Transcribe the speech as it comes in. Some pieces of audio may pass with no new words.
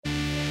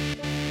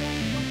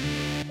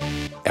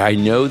I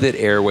know that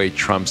airway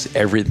trumps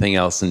everything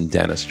else in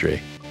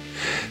dentistry.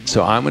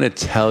 So I'm going to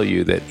tell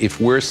you that if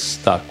we're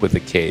stuck with a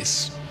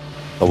case,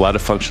 a lot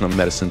of functional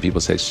medicine people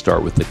say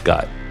start with the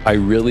gut. I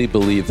really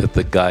believe that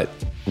the gut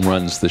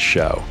runs the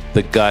show.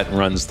 The gut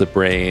runs the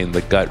brain.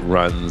 The gut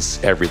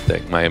runs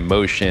everything. My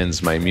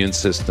emotions, my immune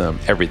system,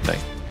 everything.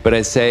 But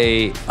I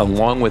say,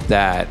 along with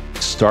that,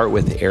 start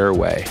with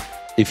airway.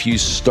 If you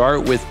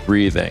start with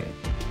breathing,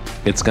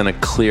 it's going to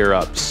clear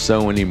up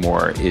so many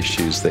more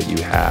issues that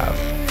you have.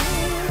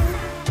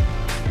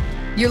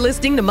 You're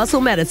listening to Muscle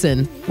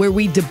Medicine, where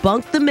we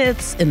debunk the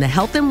myths in the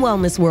health and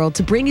wellness world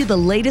to bring you the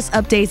latest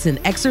updates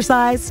in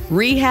exercise,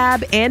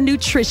 rehab, and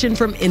nutrition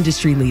from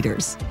industry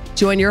leaders.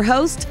 Join your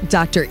host,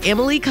 Dr.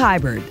 Emily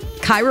Kiberd,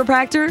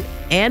 chiropractor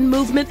and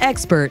movement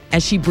expert,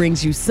 as she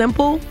brings you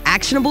simple,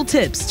 actionable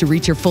tips to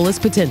reach your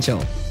fullest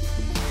potential.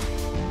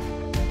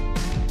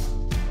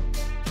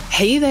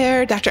 Hey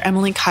there, Dr.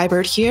 Emily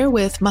Kiberd here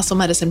with Muscle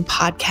Medicine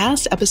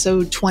Podcast,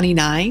 episode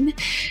 29.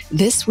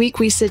 This week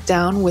we sit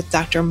down with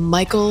Dr.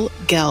 Michael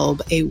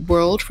Gelb, a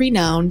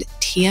world-renowned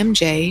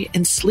TMJ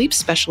and sleep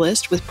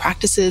specialist with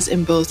practices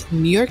in both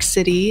New York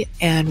City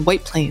and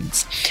White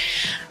Plains.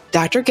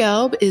 Dr.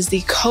 Gelb is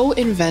the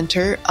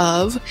co-inventor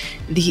of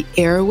the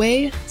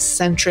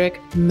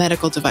Airway-Centric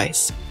medical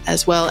device,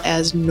 as well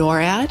as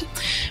NORAD,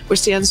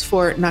 which stands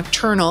for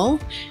Nocturnal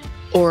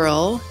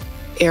Oral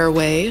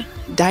Airway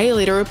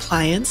Dilator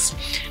Appliance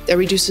that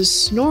reduces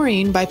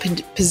snoring by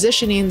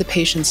positioning the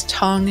patient's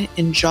tongue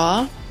and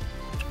jaw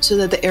so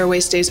that the airway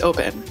stays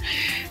open.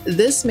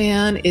 This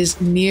man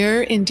is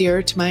near and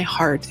dear to my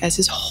heart, as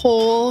his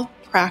whole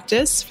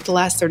practice for the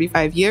last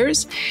 35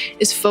 years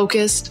is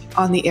focused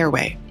on the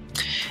airway.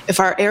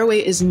 If our airway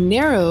is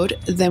narrowed,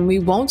 then we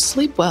won't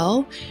sleep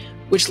well,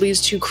 which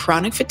leads to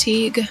chronic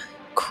fatigue,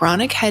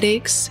 chronic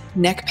headaches,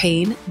 neck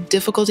pain,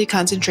 difficulty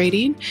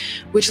concentrating,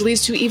 which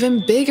leads to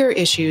even bigger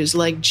issues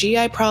like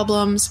GI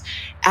problems,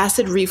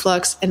 acid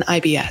reflux, and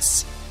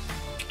IBS.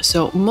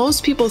 So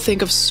most people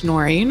think of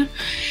snoring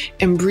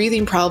and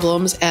breathing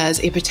problems as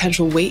a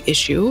potential weight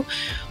issue,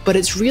 but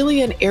it's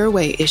really an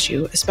airway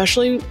issue,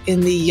 especially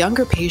in the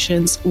younger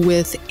patients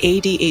with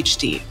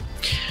ADHD.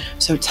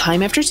 So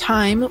time after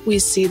time, we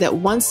see that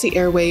once the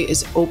airway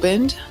is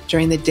opened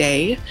during the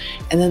day,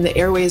 and then the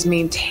airway is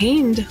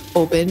maintained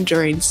open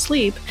during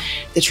sleep,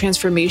 the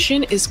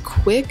transformation is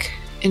quick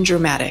and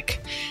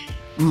dramatic.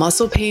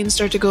 Muscle pains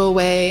start to go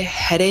away,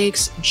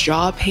 headaches,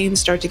 jaw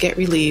pains start to get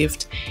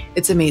relieved.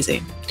 It's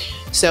amazing.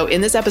 So in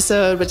this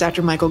episode with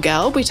Dr. Michael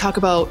Gelb, we talk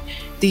about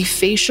the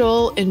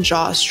facial and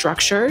jaw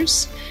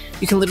structures.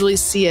 You can literally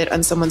see it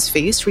on someone's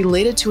face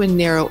related to a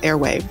narrow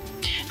airway.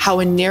 How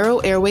a narrow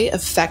airway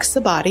affects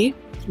the body.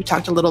 We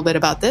talked a little bit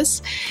about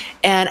this,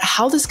 and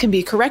how this can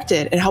be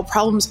corrected, and how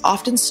problems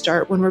often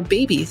start when we're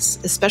babies,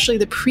 especially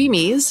the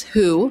preemies,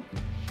 who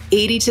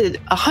 80 to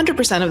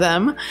 100% of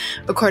them,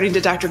 according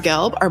to Dr.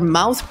 Gelb, are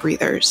mouth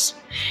breathers.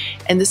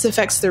 And this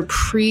affects their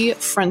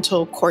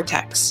prefrontal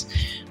cortex,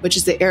 which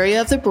is the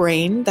area of the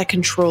brain that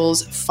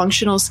controls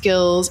functional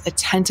skills,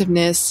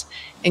 attentiveness,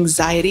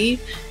 anxiety,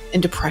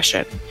 and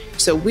depression.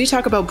 So we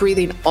talk about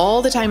breathing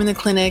all the time in the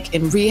clinic,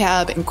 in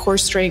rehab, in core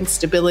strength,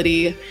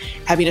 stability,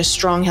 having a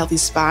strong, healthy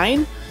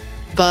spine.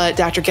 But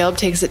Dr. Gelb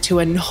takes it to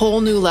a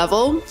whole new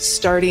level,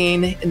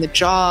 starting in the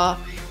jaw,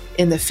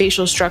 in the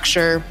facial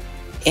structure,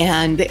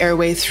 and the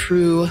airway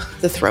through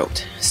the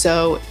throat.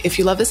 So if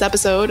you love this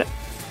episode,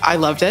 I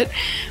loved it.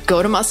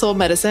 Go to Muscle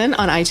Medicine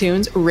on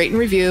iTunes, rate and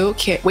review.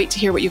 Can't wait to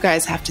hear what you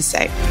guys have to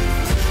say.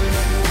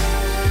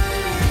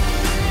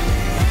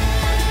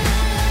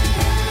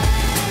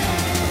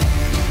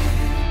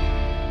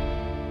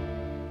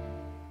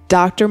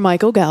 Dr.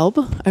 Michael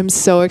Gelb, I'm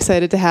so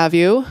excited to have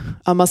you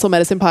on Muscle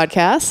Medicine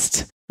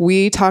Podcast.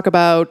 We talk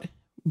about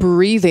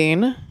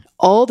breathing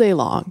all day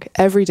long,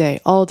 every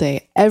day, all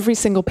day, every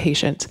single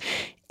patient.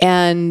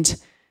 And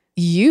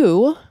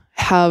you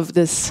have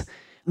this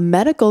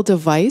medical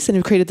device and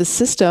you've created the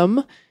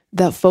system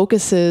that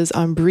focuses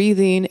on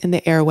breathing in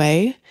the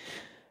airway.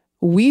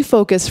 We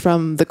focus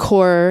from the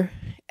core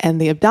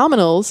and the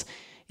abdominals.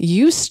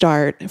 You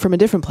start from a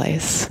different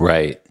place.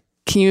 Right.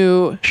 Can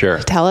you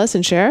tell us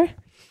and share?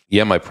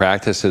 Yeah, my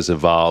practice has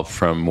evolved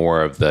from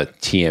more of the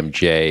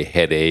TMJ,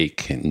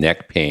 headache,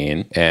 neck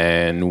pain,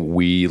 and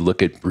we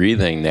look at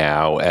breathing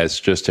now as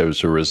just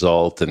as a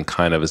result and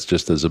kind of as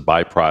just as a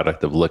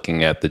byproduct of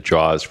looking at the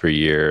jaws for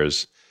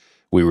years.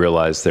 We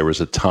realized there was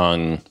a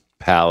tongue,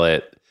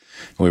 palate,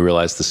 and we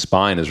realized the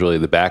spine is really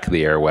the back of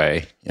the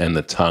airway, and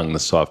the tongue, the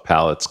soft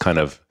palate's kind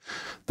of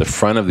the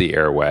front of the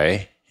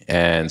airway.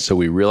 And so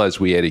we realized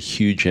we had a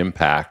huge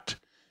impact.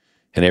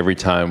 And every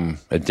time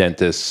a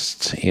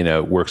dentist,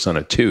 works on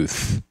a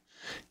tooth,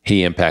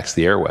 he impacts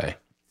the airway.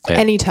 And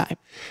anytime.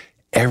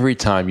 Every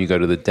time you go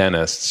to the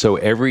dentist. So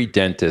every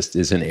dentist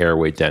is an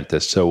airway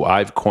dentist. So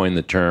I've coined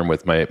the term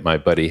with my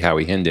buddy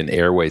Howie Hinden,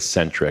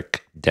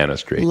 airway-centric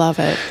dentistry. Love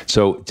it.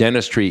 So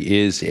dentistry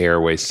is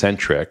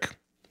airway-centric.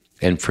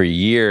 And for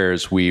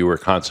years, we were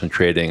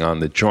concentrating on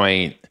the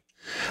joint.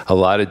 A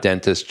lot of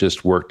dentists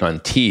just worked on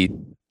teeth,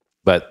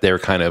 but they're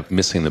kind of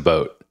missing the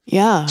boat.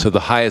 Yeah. So the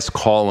highest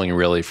calling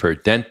really for a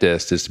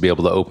dentist is to be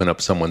able to open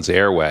up someone's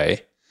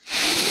airway.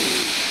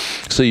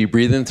 So you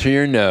breathe in through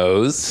your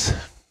nose,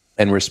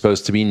 and we're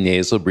supposed to be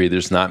nasal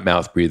breathers, not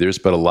mouth breathers,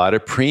 but a lot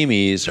of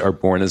preemies are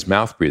born as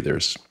mouth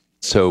breathers.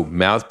 So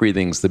mouth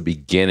breathing is the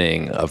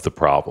beginning of the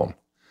problem.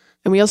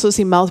 And we also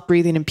see mouth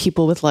breathing in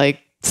people with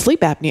like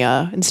sleep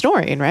apnea and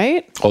snoring,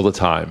 right? All the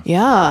time.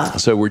 Yeah.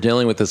 So we're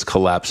dealing with this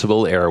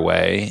collapsible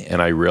airway,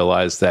 and I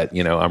realized that,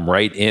 I'm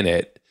right in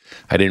it.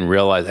 I didn't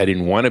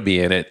want to be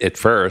in it at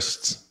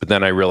first, but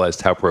then I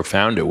realized how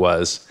profound it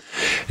was.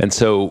 And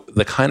so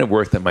the kind of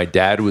work that my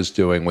dad was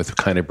doing with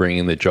kind of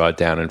bringing the jaw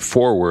down and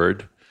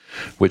forward,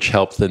 which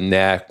helped the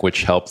neck,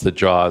 which helped the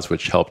jaws,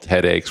 which helped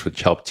headaches,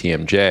 which helped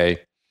TMJ.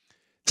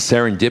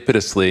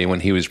 Serendipitously, when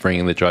he was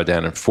bringing the jaw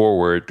down and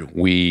forward,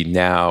 we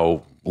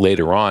now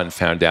later on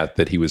found out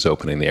that he was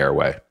opening the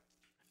airway.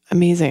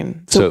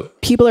 Amazing. So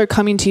people are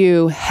coming to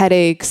you,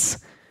 headaches,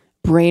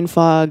 brain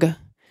fog,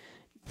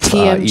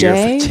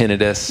 TMJ,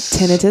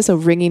 tinnitus, so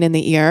ringing in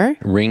the ear.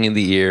 Ringing in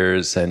the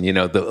ears, and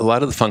a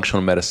lot of the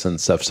functional medicine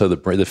stuff. So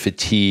the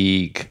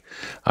fatigue,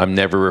 I'm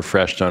never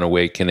refreshed on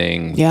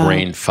awakening,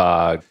 brain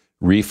fog,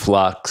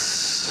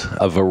 reflux,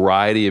 a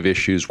variety of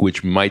issues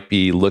which might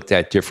be looked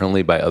at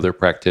differently by other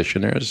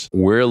practitioners.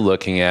 We're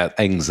looking at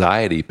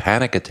anxiety,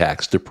 panic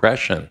attacks,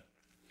 depression.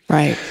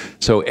 Right.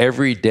 So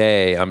every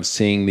day I'm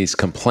seeing these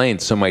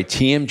complaints. So my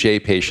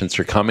TMJ patients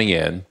are coming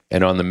in,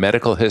 and on the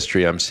medical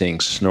history, I'm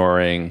seeing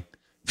snoring,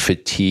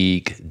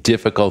 fatigue,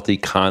 difficulty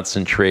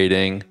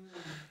concentrating,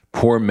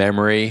 poor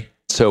memory.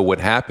 So what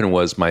happened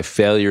was my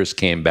failures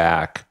came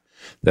back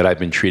that I've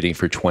been treating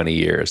for 20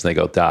 years. And they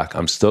go, Doc,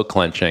 I'm still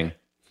clenching.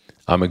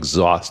 I'm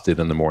exhausted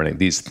in the morning.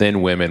 These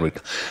thin women,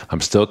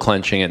 I'm still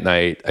clenching at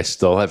night. I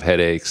still have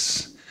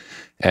headaches.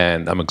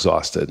 And I'm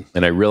exhausted.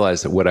 And I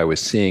realized that what I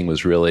was seeing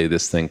was really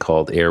this thing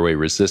called airway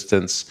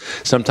resistance.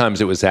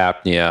 Sometimes it was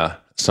apnea.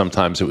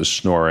 Sometimes it was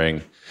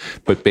snoring.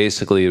 But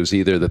basically, it was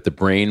either that the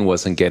brain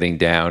wasn't getting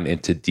down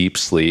into deep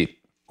sleep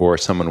or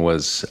someone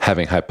was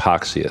having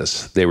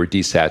hypoxias. They were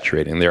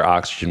desaturating. Their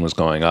oxygen was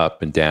going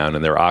up and down,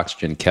 and their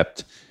oxygen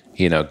kept,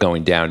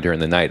 going down during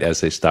the night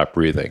as they stopped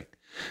breathing.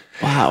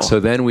 Wow.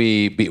 So then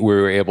we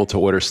were able to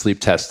order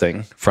sleep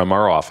testing from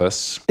our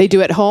office. They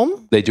do it at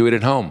home? They do it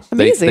at home.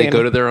 Amazing. They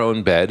go to their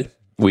own bed.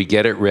 We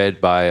get it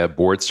read by a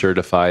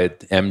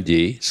board-certified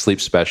MD,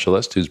 sleep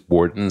specialist, who's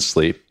bored in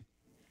sleep.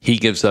 He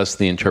gives us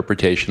the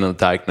interpretation of the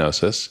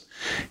diagnosis.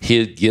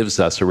 He gives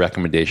us a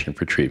recommendation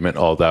for treatment,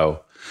 although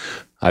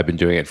I've been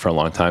doing it for a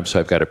long time, so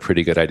I've got a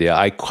pretty good idea.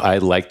 I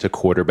like to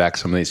quarterback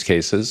some of these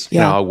cases.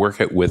 Yeah. I'll work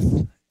it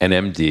with an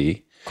MD.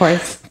 Of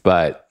course.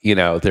 But,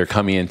 they're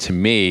coming into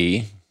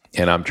me,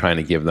 and I'm trying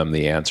to give them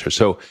the answer.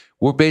 So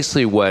we're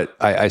basically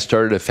I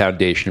started a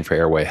foundation for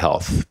airway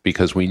health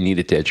because we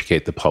needed to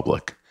educate the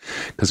public.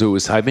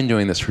 Because I've been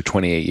doing this for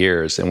 28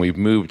 years, and we've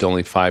moved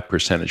only 5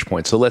 percentage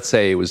points. So let's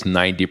say it was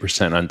 90%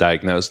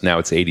 undiagnosed. Now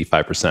it's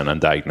 85%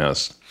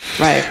 undiagnosed.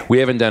 Right. We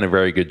haven't done a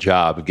very good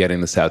job of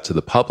getting this out to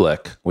the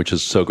public, which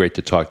is so great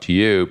to talk to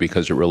you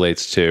because it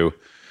relates to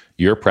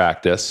your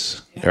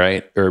practice,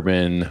 right?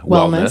 Urban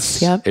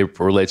wellness. Yep. It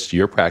relates to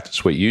your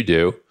practice, what you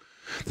do,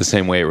 the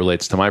same way it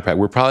relates to my practice.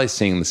 We're probably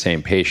seeing the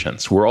same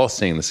patients. We're all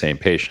seeing the same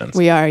patients.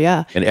 We are,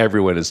 yeah. And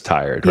everyone is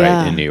tired,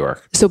 right, in New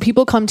York. So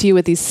people come to you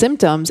with these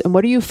symptoms, and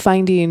what are you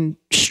finding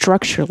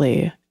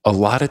structurally? A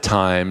lot of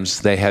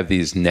times they have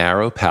these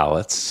narrow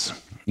palates.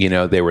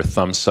 They were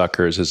thumb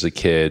suckers as a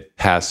kid,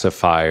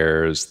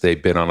 pacifiers,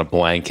 they've been on a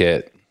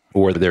blanket,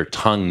 or their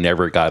tongue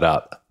never got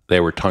up.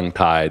 They were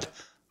tongue-tied,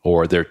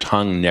 or their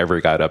tongue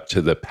never got up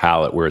to the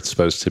palate where it's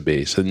supposed to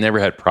be. So they never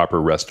had proper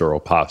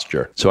restoral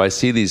posture. So I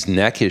see these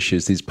neck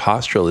issues, these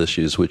postural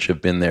issues, which have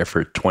been there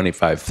for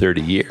 25,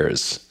 30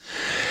 years.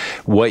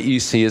 What you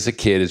see as a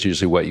kid is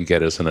usually what you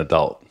get as an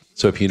adult.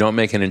 So if you don't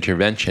make an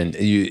intervention,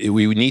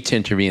 we need to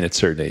intervene at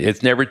certain age.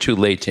 It's never too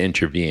late to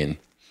intervene.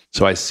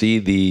 So I see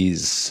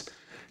these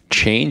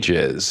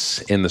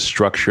changes in the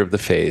structure of the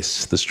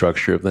face, the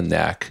structure of the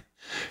neck,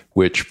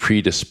 which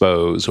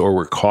predispose or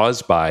were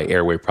caused by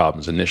airway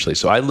problems initially.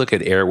 So I look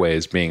at airway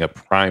as being a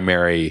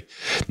primary,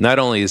 not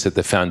only is it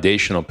the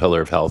foundational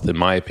pillar of health, in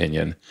my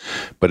opinion,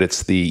 but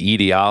it's the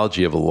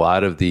etiology of a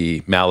lot of the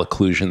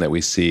malocclusion that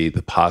we see,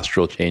 the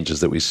postural changes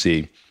that we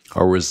see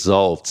are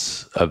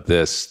results of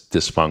this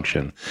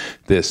dysfunction,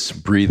 this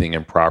breathing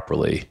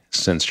improperly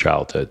since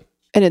childhood.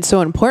 And it's so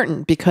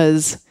important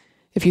because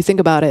if you think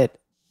about it,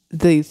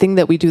 the thing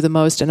that we do the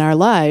most in our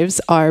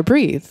lives are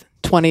breathe.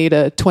 20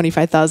 to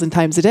 25,000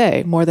 times a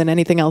day, more than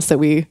anything else that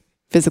we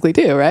physically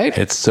do, right?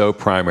 It's so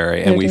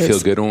primary. And we feel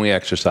good when we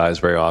exercise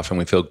very often.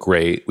 We feel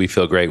great. We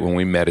feel great when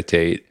we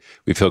meditate.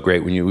 We feel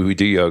great when we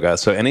do yoga.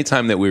 So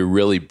anytime that we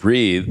really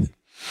breathe,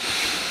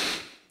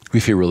 we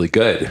feel really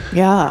good.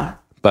 Yeah.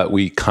 But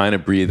we kind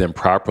of breathe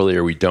improperly,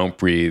 or we don't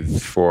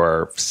breathe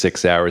for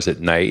 6 hours at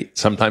night,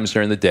 sometimes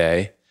during the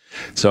day.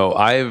 So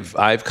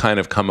I've kind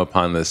of come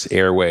upon this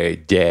airway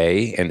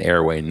day and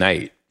airway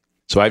night.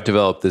 So I've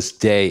developed this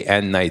day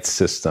and night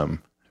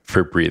system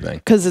for breathing.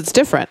 Because it's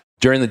different.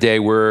 During the day,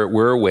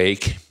 we're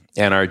awake.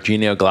 and our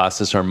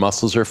genioglossus, our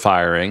muscles are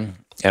firing,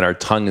 and our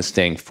tongue is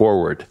staying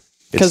forward.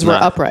 Because we're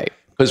upright.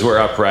 Because we're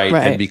upright,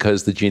 Right. and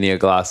because the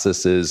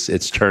genioglossus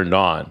it's turned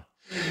on.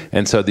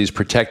 And so these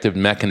protective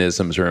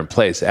mechanisms are in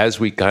place. As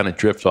we kind of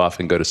drift off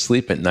and go to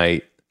sleep at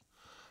night,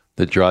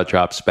 the jaw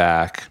drops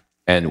back.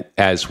 And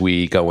as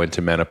we go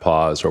into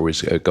menopause or we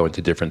go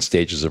into different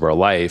stages of our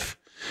life,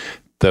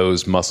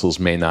 those muscles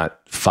may not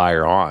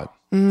fire on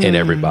in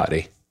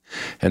everybody.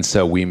 And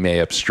so we may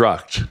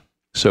obstruct.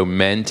 So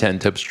men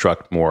tend to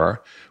obstruct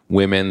more.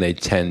 Women, they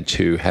tend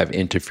to have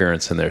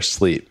interference in their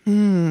sleep.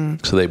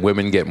 So that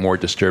women get more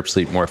disturbed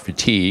sleep, more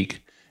fatigue,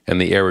 and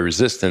the airway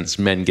resistance,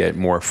 men get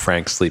more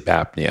frank sleep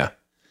apnea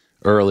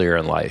earlier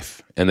in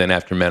life. And then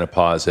after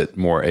menopause, it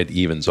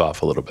evens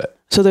off a little bit.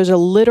 So there's a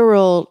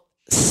literal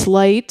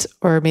slight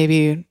or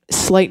maybe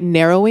slight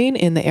narrowing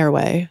in the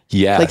airway.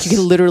 Yes. Like you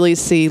can literally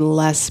see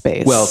less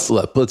space. Well,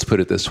 let's put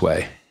it this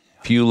way.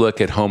 If you look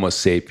at Homo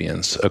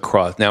sapiens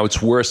across, now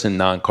it's worse in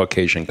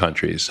non-Caucasian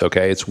countries,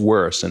 okay? It's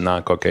worse in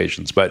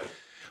non-Caucasians, but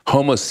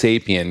Homo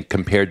sapien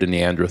compared to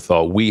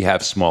Neanderthal, we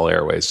have small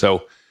airways.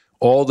 So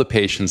all the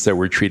patients that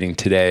we're treating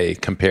today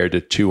compared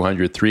to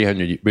 200,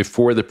 300,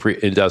 before the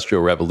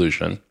pre-industrial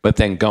revolution, but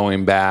then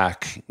going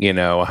back,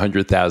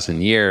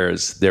 100,000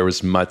 years, there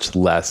was much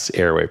less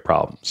airway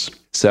problems.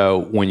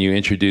 So when you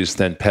introduce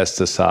then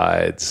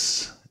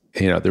pesticides,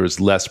 there was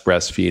less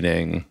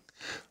breastfeeding,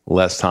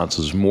 less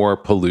tonsils, more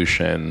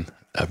pollution,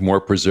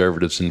 more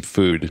preservatives in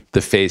food.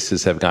 The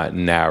faces have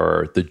gotten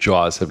narrower. The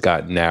jaws have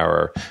gotten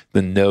narrower.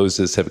 The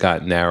noses have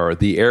gotten narrower.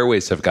 The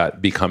airways have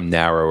become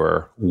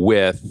narrower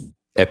with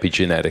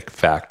epigenetic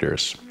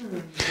factors.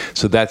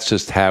 So that's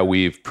just how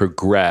we've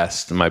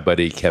progressed. My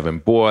buddy Kevin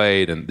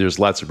Boyd, and there's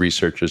lots of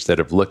researchers that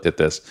have looked at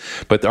this,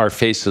 but our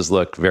faces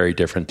look very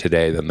different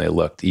today than they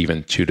looked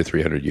even 200 to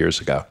 300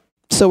 years ago.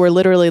 So we're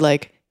literally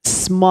like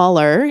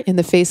smaller in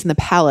the face and the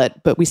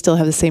palate, but we still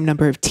have the same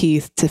number of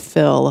teeth to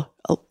fill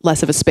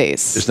less of a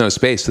space. There's no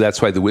space. So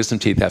that's why the wisdom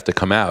teeth have to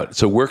come out.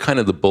 So we're kind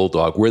of the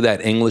bulldog. We're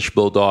that English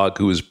bulldog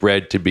who was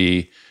bred to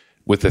be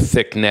with a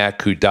thick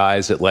neck, who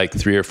dies at like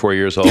 3 or 4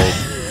 years old.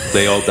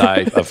 They all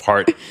die of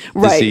heart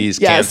disease,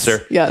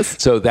 cancer.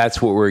 Yes. So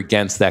that's what we're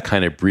against, that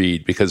kind of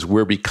breed, because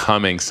we're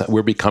becoming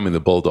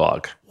the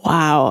bulldog.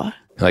 Wow.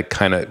 Like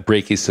kind of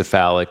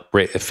brachycephalic,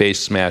 face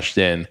smashed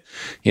in,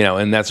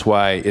 and that's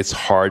why it's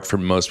hard for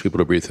most people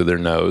to breathe through their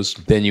nose.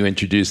 Then you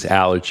introduce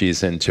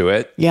allergies into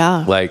it.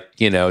 Yeah. Like,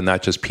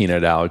 not just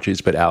peanut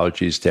allergies, but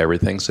allergies to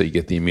everything. So you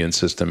get the immune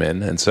system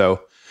in. And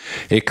so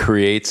it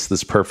creates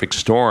this perfect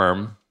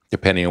storm,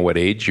 depending on what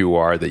age you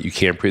are, that you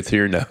can't breathe through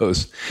your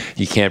nose.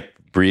 You can't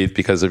breathe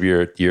because of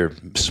your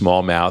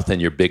small mouth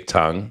and your big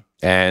tongue.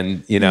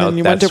 And, and then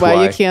you wonder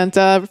why you can't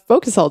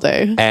focus all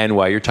day. And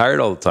why you're tired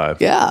all the time.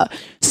 Yeah.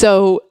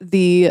 So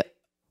the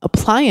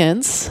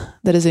appliance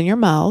that is in your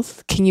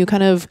mouth, can you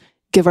kind of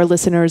give our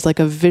listeners like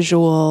a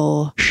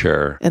visual?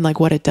 Sure. And like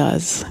what it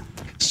does?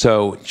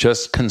 So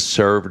just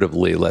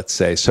conservatively, let's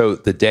say, so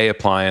the Day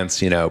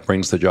appliance,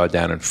 brings the jaw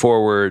down and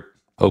forward,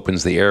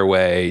 opens the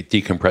airway,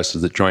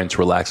 decompresses the joints,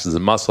 relaxes the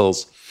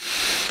muscles,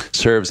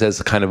 serves as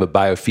a kind of a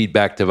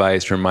biofeedback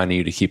device, reminding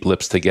you to keep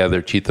lips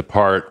together, teeth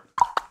apart,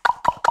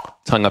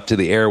 tongue up to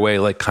the airway,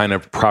 like kind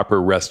of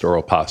proper rest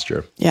oral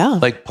posture. Yeah.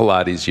 Like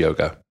Pilates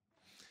yoga.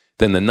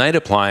 Then the Night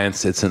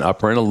appliance, it's an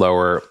upper and a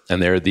lower,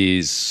 and there are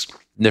these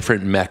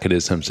different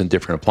mechanisms and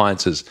different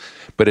appliances,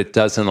 but it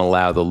doesn't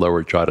allow the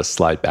lower jaw to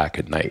slide back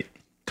at night.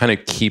 Kind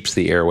of keeps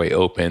the airway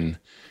open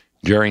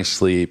during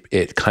sleep.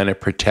 It kind of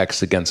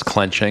protects against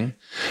clenching,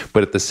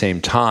 but at the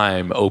same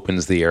time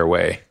opens the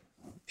airway.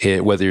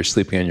 Whether you're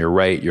sleeping on your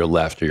right, your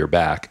left, or your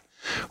back,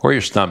 or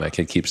your stomach,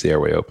 it keeps the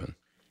airway open.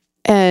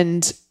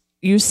 And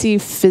you see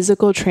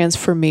physical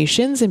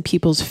transformations in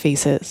people's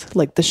faces,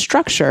 like the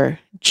structure,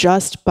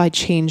 just by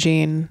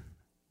changing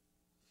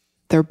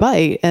their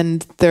bite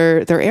and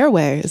their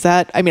airway. Is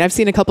that, I've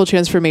seen a couple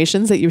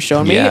transformations that you've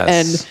shown me,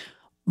 and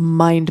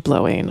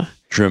mind-blowing.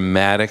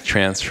 Dramatic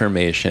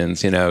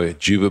transformations,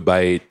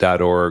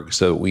 juvabite.org.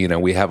 So,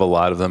 we have a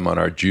lot of them on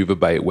our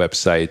Juvabite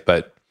website,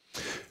 but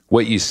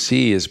what you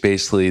see is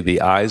basically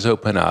the eyes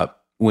open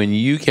up. When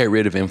you get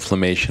rid of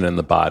inflammation in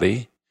the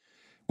body,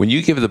 when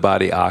you give the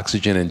body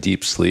oxygen in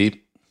deep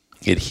sleep,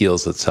 it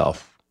heals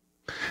itself.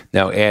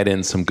 Now add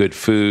in some good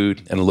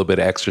food and a little bit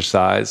of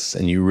exercise,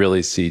 and you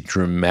really see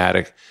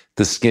the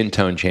skin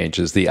tone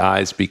changes, the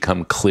eyes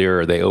become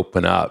clearer, they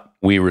open up.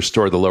 We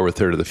restore the lower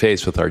third of the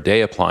face with our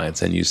Day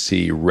appliance, and you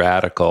see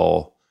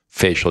radical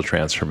facial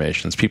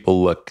transformations.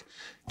 People look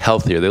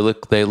healthier.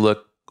 They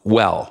look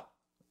well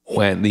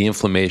when the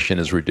inflammation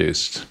is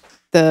reduced.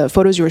 The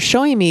photos you were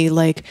showing me,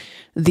 like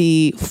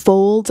the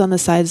folds on the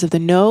sides of the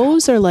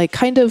nose, or like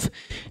kind of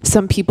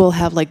some people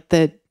have look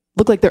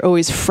like they're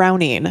always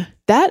frowning.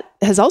 That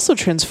has also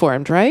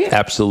transformed, right?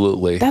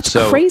 Absolutely. That's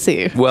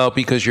crazy. Well,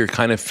 because you're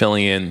kind of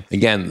filling in,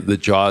 again, the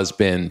jaw's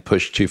been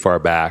pushed too far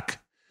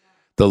back.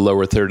 The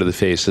lower third of the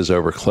face is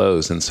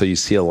overclosed. And so you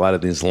see a lot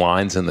of these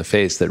lines in the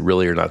face that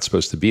really are not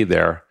supposed to be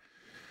there.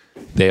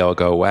 They all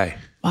go away.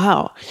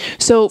 Wow.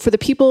 So for the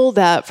people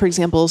that, for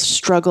example,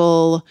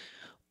 struggle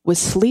with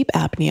sleep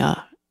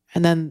apnea.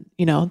 And then,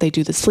 they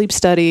do the sleep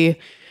study.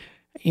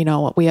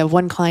 We have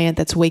one client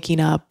that's waking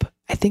up,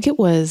 I think it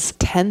was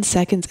 10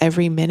 seconds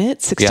every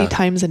minute, 60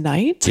 times a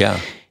night. Yeah.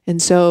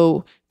 And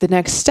so the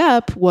next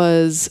step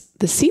was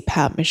the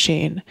CPAP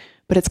machine,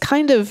 but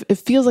it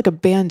feels like a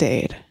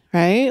Band-Aid,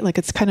 right? Like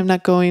it's kind of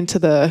not going to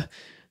the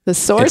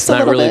source. It's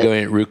not really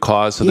going at root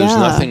cause. So there's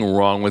nothing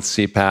wrong with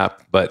CPAP,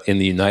 but in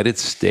the United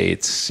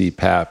States,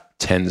 CPAP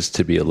tends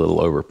to be a little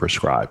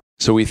overprescribed.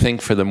 So we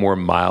think for the more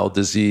mild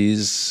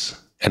disease,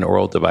 and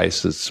oral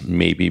devices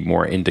may be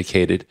more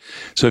indicated.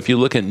 So if you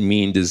look at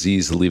mean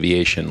disease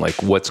alleviation,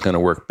 like what's going to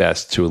work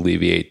best to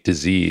alleviate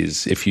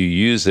disease, if you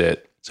use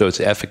it, so it's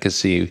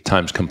efficacy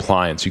times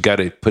compliance, you got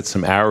to put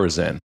some hours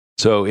in.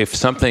 So if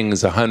something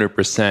is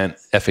 100%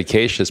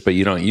 efficacious, but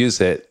you don't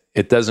use it,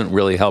 it doesn't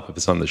really help if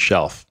it's on the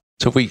shelf.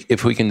 So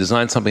if we can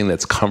design something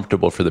that's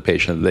comfortable for the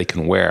patient that they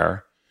can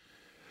wear,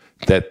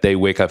 that they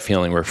wake up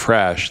feeling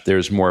refreshed,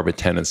 there's more of a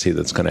tendency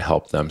that's going to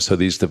help them. So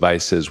these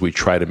devices, we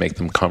try to make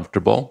them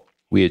comfortable.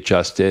 We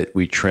adjust it,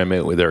 we trim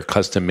it, they're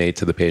custom made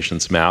to the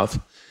patient's mouth.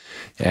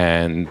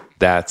 And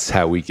that's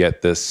how we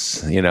get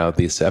this,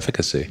 this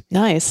efficacy.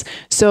 Nice.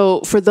 So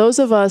for those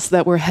of us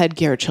that were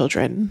headgear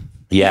children,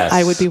 yes,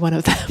 I would be one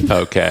of them.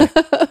 Okay.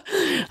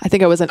 I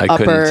think I was an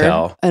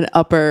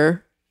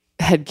upper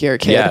headgear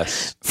kid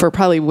for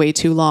probably way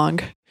too long.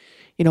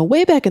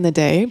 Way back in the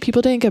day,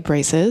 people didn't get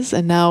braces.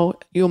 And now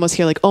you almost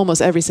hear like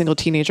almost every single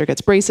teenager gets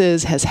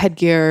braces, has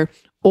headgear,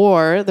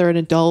 or they're an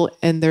adult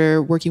and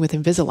they're working with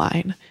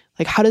Invisalign.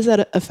 Like, how does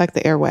that affect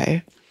the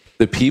airway?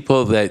 The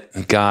people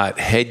that got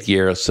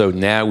headgear, so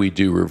now we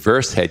do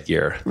reverse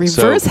headgear.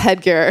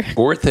 Headgear.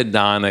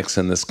 Orthodontics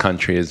in this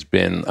country has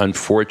been,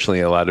 unfortunately,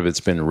 a lot of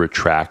it's been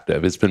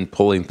retractive. It's been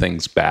pulling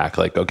things back.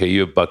 Like, okay, you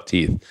have buck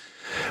teeth.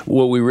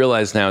 What we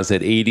realize now is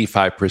that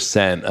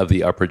 85% of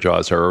the upper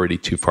jaws are already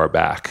too far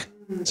back.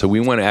 So we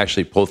want to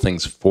actually pull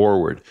things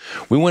forward.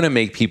 We want to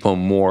make people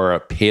more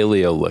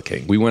paleo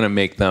looking. We want to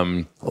make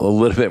them a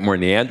little bit more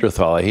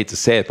Neanderthal. I hate to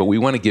say it, but we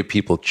want to give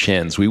people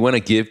chins. We want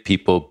to give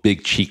people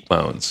big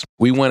cheekbones.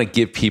 We want to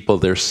give people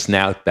their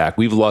snout back.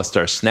 We've lost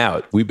our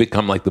snout. We've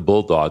become like the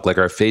bulldog, like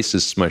our face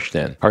is smushed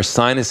in. Our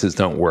sinuses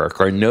don't work.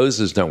 Our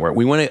noses don't work.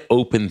 We want to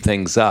open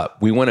things up.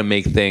 We want to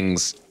make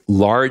things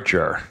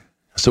larger.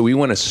 So we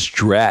want to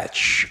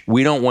stretch.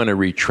 We don't want to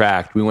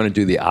retract. We want to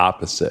do the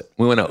opposite.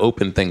 We want to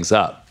open things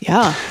up.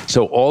 Yeah.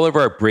 So all of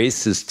our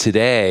braces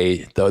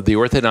today, the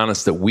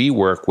orthodontists that we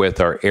work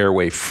with are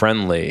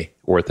airway-friendly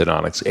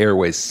orthodontics,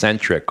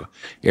 airway-centric,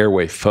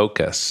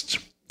 airway-focused.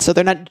 So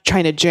they're not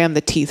trying to jam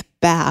the teeth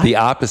back. The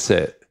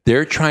opposite.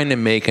 They're trying to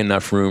make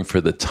enough room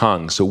for the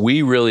tongue. So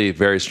we really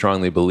very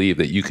strongly believe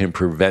that you can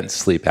prevent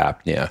sleep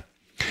apnea.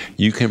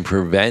 You can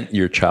prevent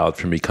your child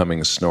from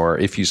becoming a snorer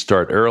if you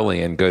start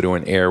early and go to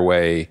an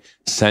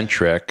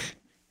airway-centric,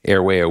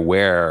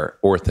 airway-aware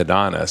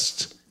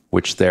orthodontist,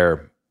 which there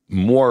are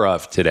more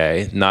of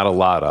today, not a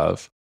lot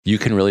of. You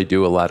can really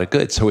do a lot of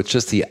good. So it's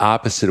just the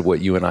opposite of what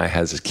you and I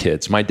had as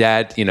kids. My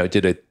dad,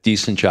 did a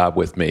decent job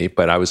with me,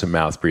 but I was a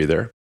mouth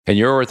breather. And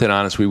your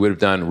orthodontist, we would have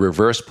done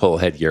reverse pull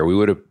headgear. We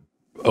would have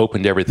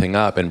opened everything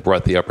up and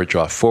brought the upper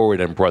jaw forward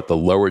and brought the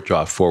lower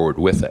jaw forward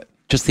with it.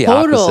 Just the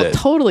opposite.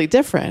 Totally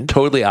different.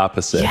 Totally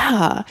opposite.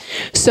 Yeah.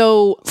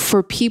 So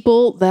for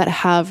people that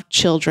have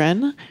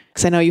children,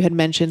 because I know you had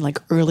mentioned like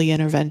early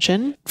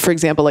intervention, for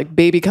example, like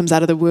baby comes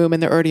out of the womb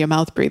and they're already a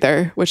mouth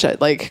breather, which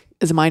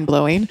is mind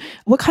blowing.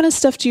 What kind of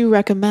stuff do you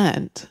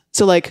recommend?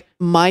 So like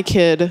my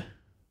kid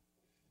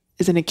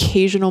is an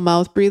occasional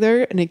mouth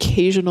breather, an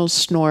occasional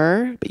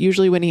snorer, but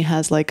usually when he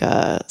has like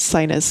a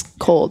sinus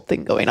cold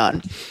thing going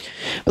on.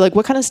 But like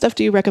what kind of stuff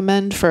do you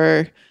recommend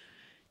for...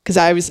 Because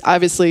I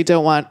obviously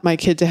don't want my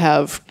kid to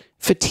have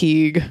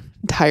fatigue,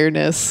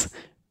 tiredness,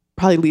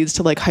 probably leads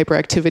to like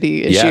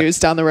hyperactivity issues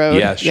down the road.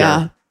 Yeah,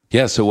 sure.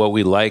 Yeah, so what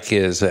we like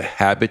is a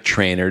habit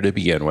trainer to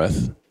begin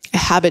with. A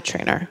habit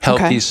trainer.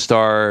 Healthy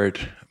Start,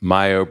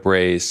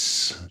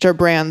 MyoBrace. Which are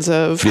brands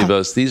of...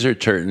 Vivos. These are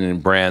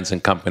certain brands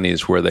and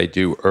companies where they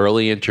do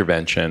early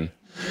intervention.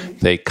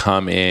 They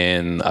come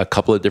in a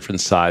couple of different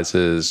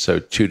sizes, so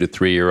 2 to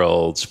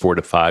 3-year-olds, 4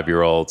 to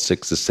 5-year-olds,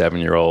 6 to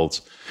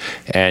 7-year-olds.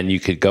 And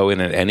you could go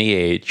in at any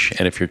age.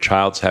 And if your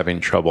child's having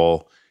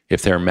trouble,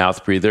 if they're a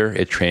mouth breather,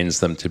 it trains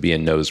them to be a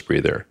nose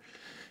breather.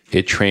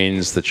 It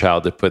trains the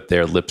child to put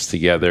their lips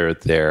together,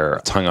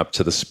 their tongue up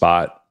to the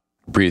spot,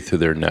 breathe through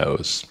their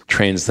nose.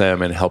 Trains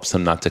them and helps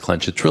them not to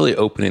clench. It's really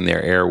opening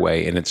their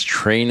airway, and it's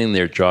training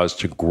their jaws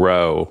to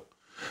grow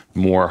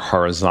more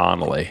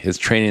horizontally. It's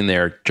training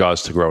their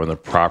jaws to grow in the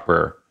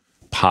proper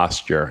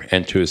posture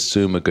and to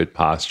assume a good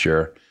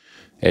posture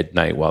at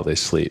night while they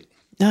sleep.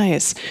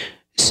 Nice.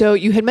 So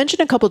you had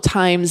mentioned a couple of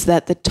times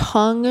that the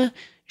tongue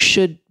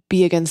should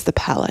be against the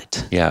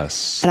palate.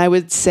 Yes. And I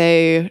would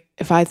say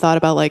if I thought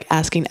about like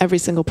asking every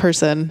single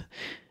person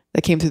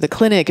that came through the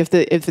clinic, if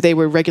they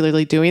were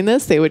regularly doing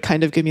this, they would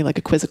kind of give me like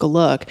a quizzical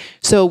look.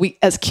 So we,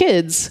 as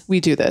kids, we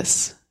do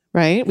this,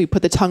 right? We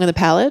put the tongue on the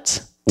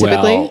palate.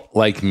 Typically? Well,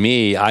 like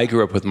me, I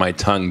grew up with my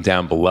tongue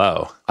down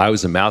below. I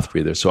was a mouth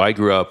breather. So I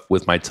grew up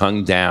with my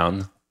tongue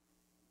down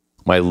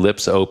my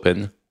lips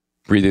open,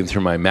 breathing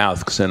through my mouth,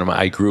 because then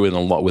I grew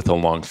with a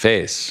long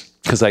face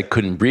because I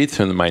couldn't breathe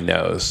through my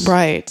nose.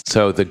 Right.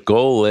 So the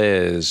goal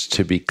is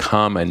to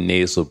become a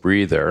nasal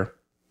breather,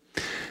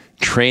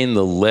 train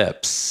the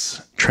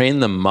lips, train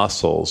the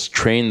muscles,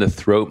 train the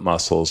throat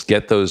muscles,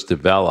 get those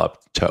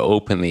developed to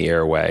open the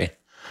airway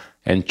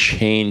and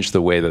change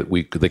the way that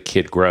the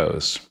kid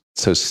grows.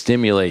 So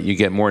stimulate, you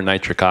get more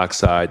nitric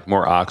oxide,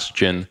 more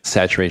oxygen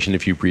saturation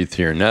if you breathe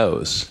through your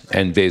nose,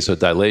 and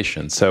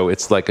vasodilation. So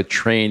it's like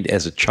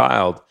as a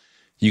child,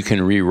 you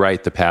can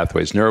rewrite the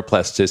pathways.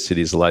 Neuroplasticity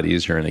is a lot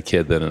easier in a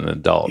kid than an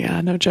adult.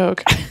 Yeah, no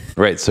joke.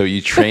 Right. So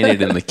you train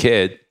it in the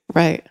kid.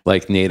 Right.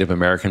 Like Native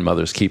American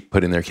mothers keep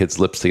putting their kids'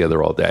 lips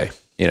together all day.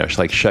 It's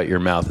like Shut Your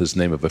Mouth is the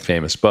name of a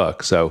famous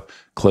book. So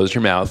close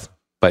your mouth,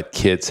 but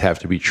kids have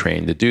to be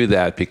trained to do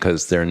that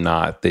because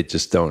they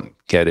just don't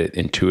get it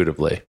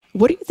intuitively.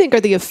 What do you think are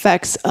the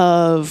effects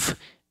of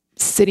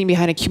sitting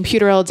behind a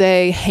computer all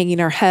day, hanging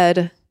our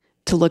head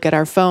to look at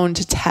our phone,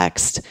 to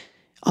text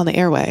on the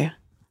airway?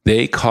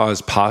 They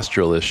cause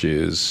postural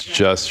issues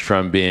just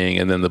from being,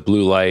 and then the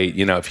blue light,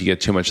 if you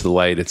get too much of the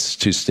light, it's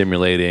too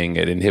stimulating.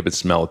 It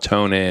inhibits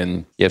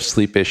melatonin. You have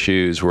sleep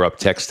issues. We're up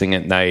texting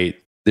at night.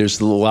 There's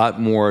a lot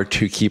more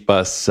to keep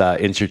us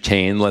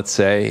entertained, let's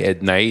say,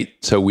 at night.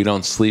 So we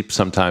don't sleep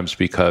sometimes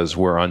because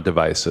we're on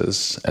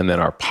devices. And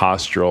then our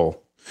postural,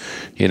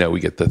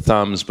 we get the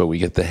thumbs, but we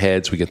get the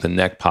heads, we get the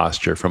neck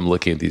posture from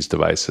looking at these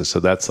devices.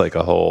 So that's like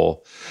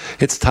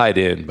it's tied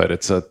in, but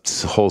it's a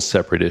whole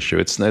separate issue.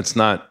 It's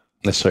not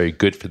necessarily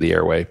good for the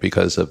airway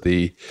because of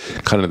the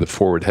kind of the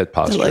forward head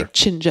posture. Like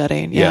chin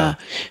jutting. Yeah.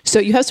 So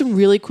you have some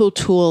really cool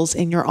tools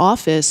in your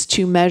office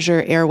to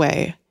measure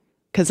airway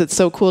because it's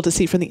so cool to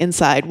see from the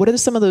inside. What are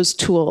some of those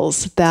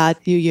tools that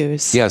you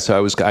use? Yeah.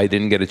 So I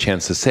didn't get a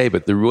chance to say,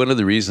 but one of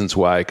the reasons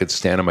why I could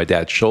stand on my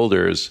dad's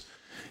shoulders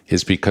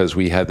is because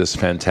we had this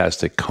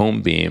fantastic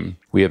cone beam.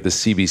 We have the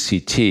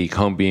CBCT,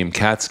 cone beam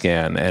CAT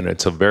scan, and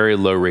it's a very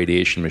low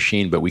radiation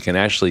machine, but we can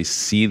actually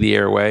see the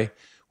airway.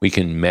 We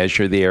can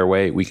measure the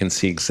airway. We can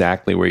see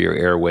exactly where your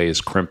airway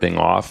is crimping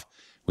off.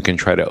 We can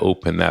try to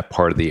open that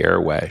part of the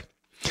airway.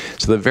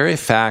 So the very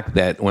fact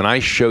that when I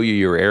show you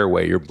your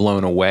airway, you're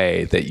blown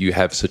away that you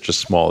have such a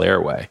small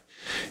airway.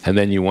 And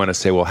then you want to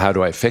say, well, how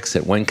do I fix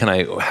it?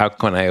 How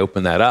can I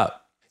open that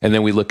up? And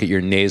then we look at your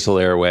nasal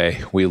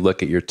airway. We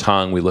look at your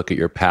tongue. We look at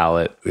your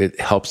palate. It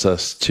helps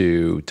us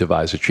to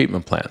devise a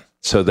treatment plan.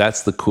 So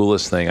that's the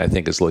coolest thing, I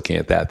think, is looking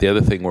at that. The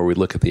other thing where we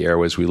look at the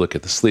airways, we look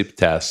at the sleep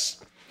tests.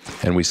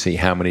 And we see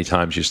how many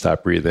times you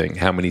stop breathing,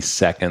 how many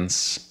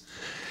seconds.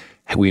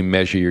 We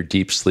measure your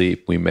deep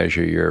sleep. We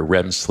measure your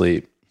REM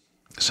sleep.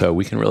 So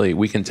we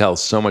can tell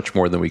so much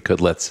more than we could,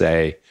 let's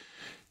say,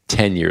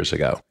 10 years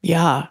ago.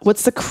 Yeah.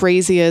 What's the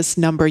craziest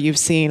number you've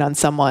seen on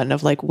someone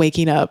of like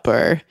waking up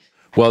or?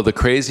 Well, the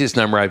craziest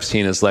number I've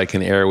seen is like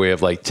an airway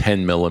of like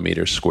 10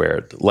 millimeters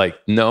squared, like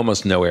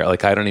almost no air.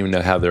 Like I don't even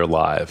know how they're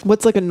alive.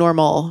 What's like a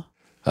normal?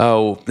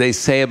 Oh, they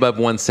say above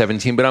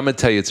 117, but I'm going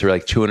to tell you it's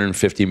like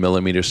 250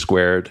 millimeters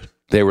squared.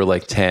 They were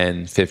like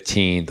 10,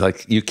 15.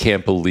 Like you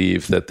can't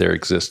believe that they're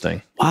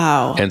existing.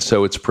 Wow. And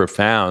so it's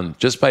profound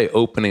just by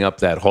opening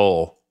up that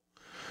hole.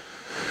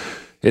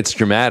 It's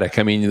dramatic.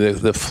 I mean,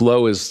 the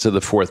flow is to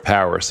the fourth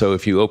power. So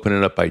if you open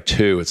it up by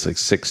 2, it's like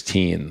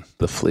 16.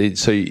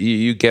 So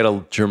you get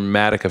a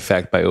dramatic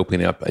effect by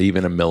opening up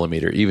even a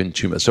millimeter, even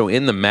 2. So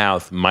in the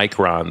mouth,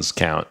 microns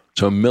count.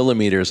 So a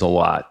millimeter is a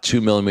lot.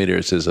 2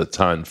 millimeters is a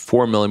ton.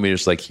 4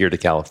 millimeters like here to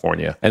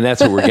California. And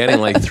that's what we're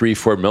getting, like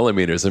 3-4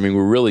 millimeters. I mean,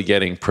 we're really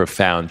getting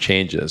profound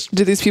changes.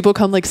 Do these people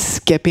come like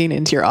skipping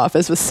into your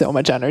office with so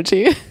much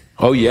energy?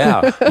 Oh,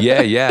 yeah.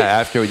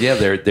 Yeah.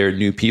 They're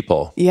new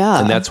people. Yeah.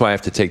 And that's why I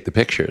have to take the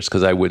pictures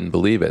because I wouldn't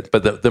believe it.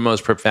 But the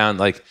most profound,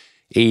 like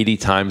 80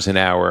 times an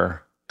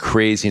hour,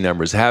 crazy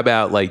numbers. How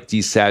about like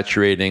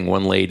desaturating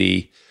one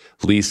lady,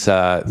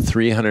 Lisa,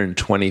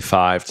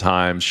 325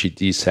 times she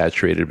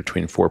desaturated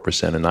between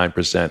 4% and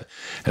 9%,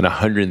 and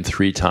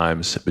 103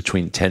 times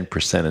between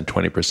 10% and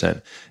 20%.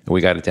 And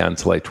we got it down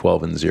to like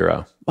 12 and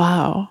 0.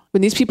 Wow.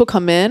 When these people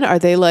come in, are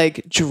they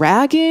like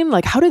dragging?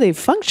 Like, how do they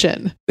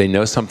function? They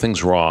know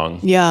something's wrong.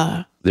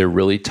 Yeah. They're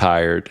really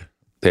tired.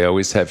 They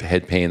always have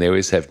head pain. They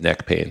always have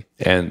neck pain.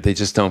 And they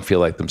just don't feel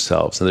like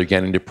themselves. And they're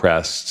getting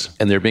depressed.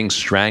 And they're being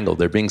strangled.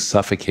 They're being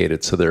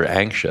suffocated. So they're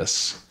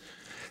anxious.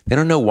 They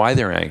don't know why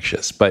they're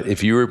anxious. But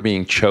if you were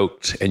being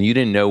choked and you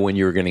didn't know when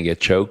you were going to get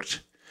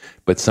choked,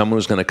 but someone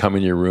was going to come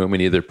in your room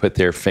and either put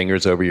their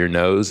fingers over your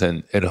nose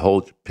and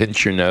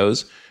pinch your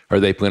nose,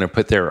 or they're going to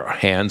put their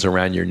hands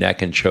around your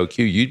neck and choke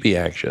you, you'd be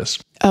anxious.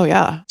 Oh,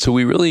 yeah. So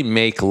we really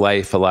make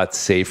life a lot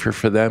safer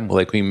for them.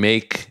 Like we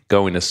make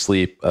going to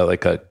sleep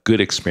like a good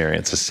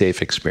experience, a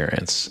safe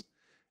experience.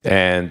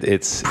 And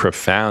it's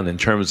profound in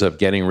terms of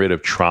getting rid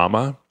of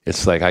trauma.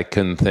 It's like I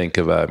couldn't think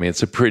of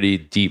it's a pretty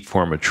deep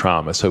form of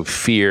trauma. So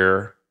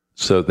fear.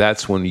 So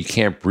that's when you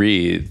can't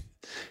breathe.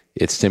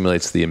 It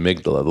stimulates the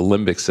amygdala. The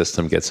limbic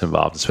system gets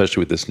involved,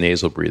 especially with this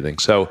nasal breathing.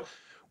 So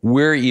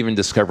we're even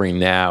discovering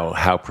now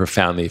how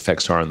profound the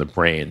effects are on the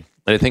brain.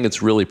 And I think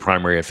it's really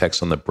primary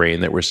effects on the brain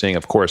that we're seeing.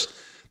 Of course,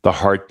 the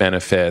heart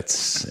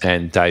benefits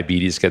and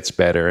diabetes gets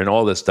better and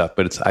all this stuff.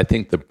 But I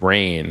think the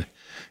brain,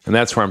 and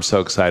that's where I'm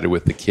so excited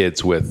with the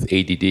kids with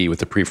ADD, with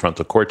the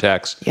prefrontal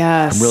cortex.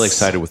 Yes. I'm really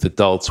excited with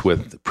adults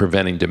with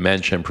preventing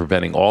dementia and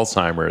preventing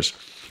Alzheimer's.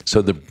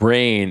 So the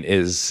brain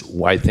is,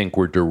 I think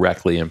we're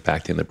directly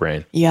impacting the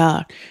brain.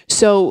 Yeah.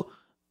 So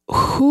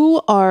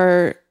who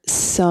are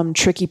some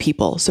tricky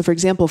people? So for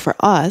example, for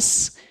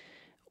us,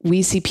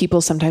 we see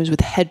people sometimes with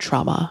head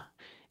trauma,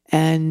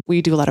 and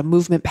we do a lot of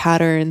movement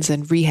patterns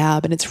and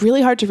rehab, and it's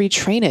really hard to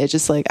retrain it. It's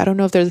just like, I don't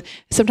know if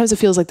sometimes it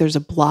feels like there's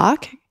a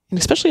block, and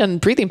especially on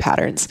breathing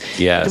patterns.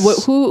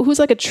 Yes. Who's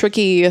like a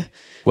tricky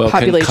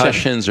population?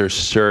 Concussions are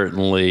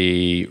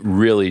certainly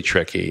really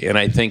tricky. And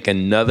I think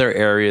another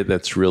area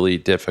that's really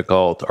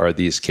difficult are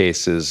these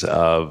cases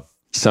of,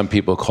 some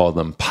people call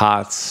them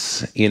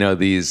POTS,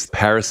 these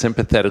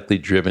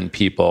parasympathetically driven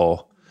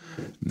people.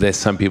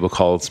 Some people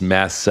call it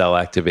mast cell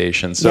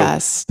activation. So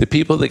yes. The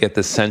people that get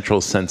the central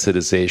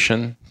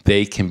sensitization,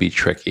 they can be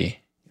tricky.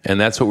 And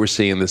that's what we're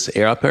seeing in this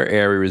upper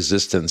area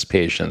resistance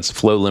patients,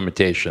 flow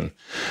limitation,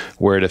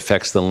 where it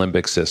affects the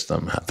limbic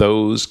system.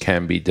 Those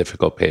can be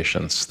difficult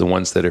patients, the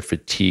ones that are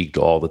fatigued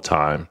all the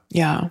time.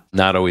 Yeah.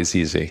 Not always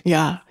easy.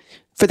 Yeah.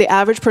 For the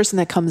average person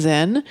that comes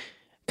in,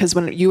 because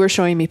when you were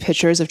showing me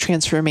pictures of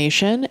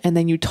transformation and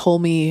then you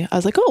told me, I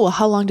was like, oh, well,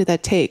 how long did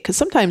that take? Because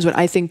sometimes when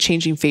I think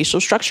changing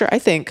facial structure, I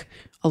think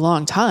a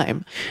long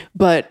time.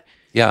 But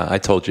yeah, I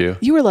told you.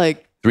 You were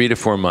like, 3 to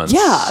 4 months.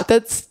 Yeah,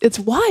 it's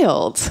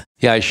wild.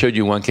 Yeah, I showed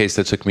you one case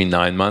that took me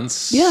 9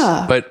 months.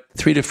 Yeah. But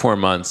 3 to 4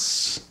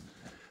 months,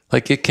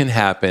 like it can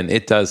happen.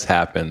 It does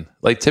happen.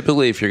 Like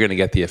typically if you're going to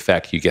get the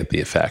effect, you get the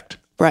effect.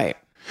 Right.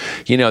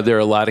 There are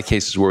a lot of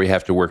cases where we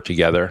have to work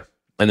together.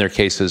 And there are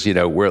cases,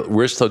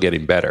 we're still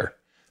getting better.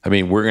 I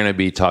mean, we're going to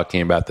be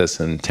talking about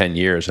this in 10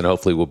 years and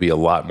hopefully we'll be a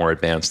lot more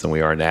advanced than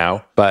we are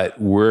now. But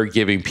we're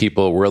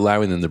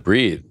allowing them to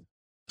breathe.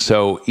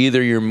 So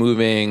either you're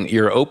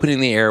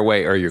opening the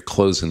airway or you're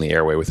closing the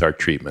airway with our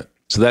treatment.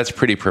 So that's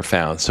pretty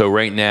profound. So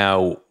right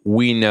now,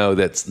 we know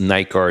that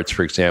night guards,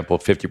 for example,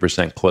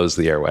 50% close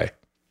the airway.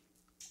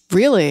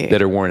 Really? That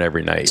are worn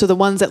every night. So the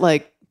ones that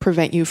like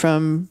prevent you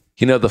from...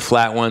 the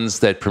flat ones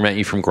that prevent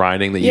you from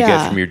grinding that you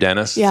get from your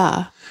dentist?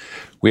 Yeah.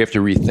 We have to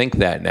rethink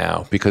that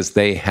now because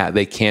they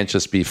can't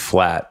just be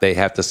flat. They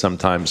have to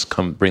sometimes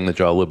bring the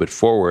jaw a little bit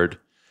forward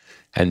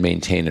and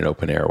maintain an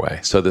open airway.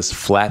 So this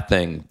flat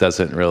thing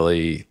doesn't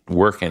really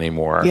work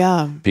anymore.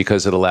 Yeah.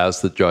 Because it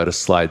allows the jaw to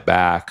slide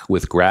back.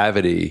 With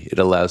gravity, it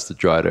allows the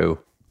jaw to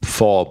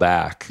fall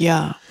back.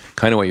 Yeah.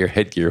 Kind of what your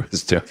headgear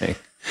was doing.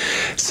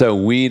 So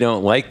we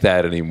don't like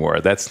that anymore.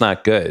 That's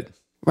not good.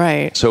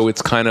 Right. So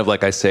it's kind of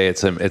like I say,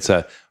 it's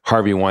a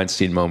Harvey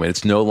Weinstein moment.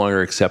 It's no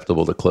longer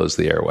acceptable to close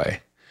the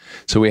airway.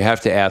 So we have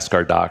to ask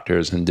our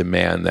doctors and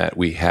demand that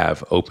we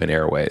have open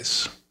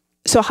airways.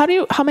 So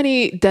how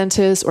many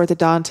dentists,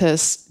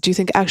 orthodontists do you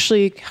think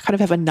actually kind of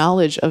have a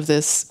knowledge of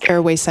this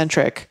airway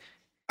centric?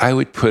 I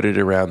would put it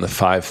around the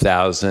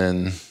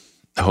 5,000,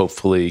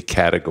 hopefully,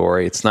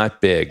 category. It's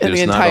not big. In There's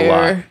the not a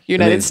lot. entire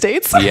United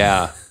States?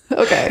 Yeah.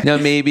 Okay. Now,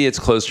 maybe it's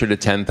closer to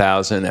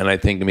 10,000, and I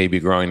think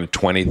maybe growing to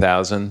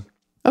 20,000.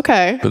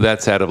 Okay. But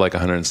that's out of like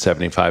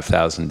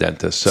 175,000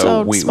 dentists.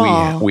 So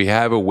we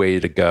have a way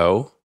to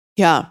go.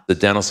 Yeah. The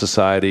dental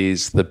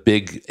societies, the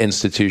big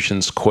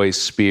institutions, Coy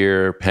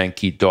Spear,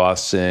 Pankey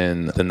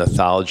Dawson, the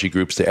Nathology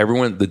groups,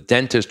 the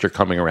dentists are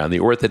coming around. The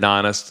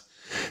orthodontists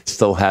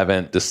still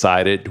haven't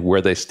decided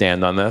where they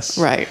stand on this.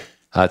 Right.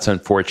 It's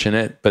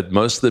unfortunate, but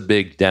most of the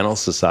big dental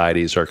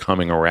societies are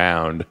coming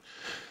around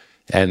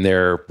and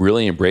they're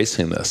really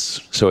embracing this.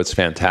 So it's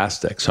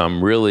fantastic. So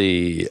I'm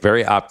really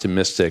very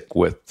optimistic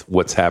with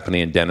what's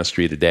happening in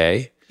dentistry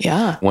today.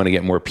 Yeah. We want to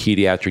get more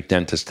pediatric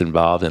dentists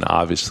involved, and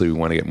obviously we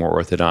want to get more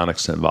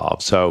orthodontics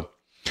involved. So,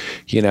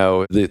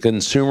 the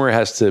consumer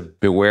has to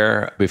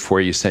beware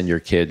before you send your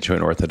kid to an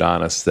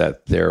orthodontist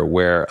that they're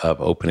aware of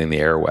opening the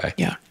airway.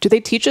 Yeah. Do they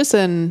teach us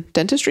in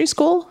dentistry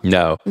school?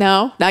 No.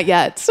 No, not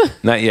yet.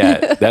 Not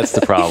yet. That's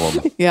the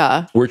problem.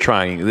 Yeah. We're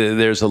trying.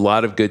 There's a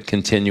lot of good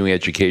continuing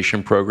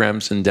education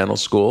programs in dental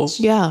schools.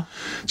 Yeah.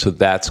 So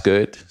that's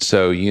good.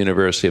 So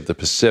University of the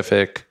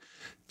Pacific,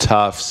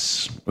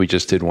 Tufts, we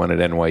just did one at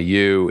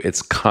NYU.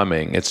 It's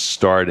coming. It's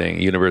starting.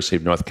 University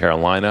of North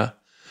Carolina,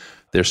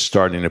 they're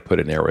starting to put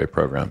an airway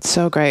program.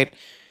 So great.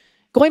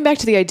 Going back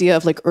to the idea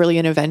of like early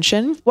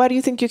intervention, why do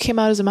you think you came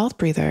out as a mouth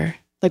breather?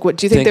 Like, what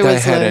do you think there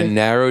was? I had a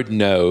narrowed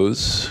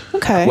nose.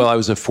 Okay. Well, I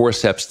was a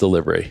forceps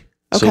delivery.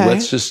 So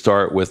let's just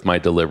start with my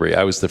delivery.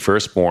 I was the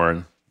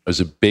firstborn. I was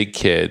a big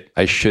kid.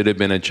 I should have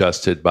been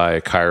adjusted by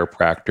a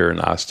chiropractor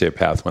and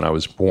osteopath when I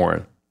was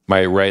born.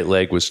 My right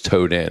leg was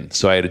toed in,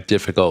 so I had a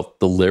difficult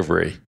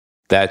delivery.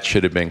 That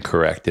should have been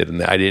corrected,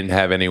 and I didn't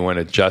have anyone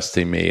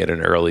adjusting me at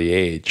an early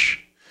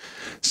age.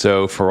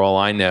 So for all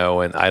I know,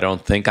 and I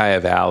don't think I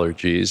have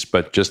allergies,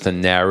 but just a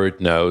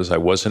narrowed nose. I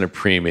wasn't a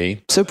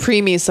preemie. So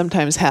preemies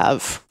sometimes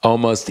have.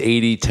 Almost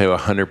 80 to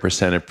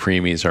 100% of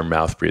preemies are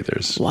mouth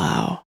breathers.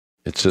 Wow.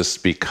 It's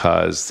just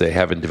because they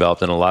haven't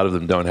developed, and a lot of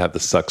them don't have the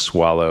suck,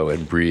 swallow,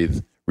 and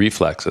breathe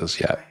reflexes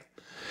yet.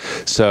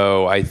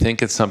 So I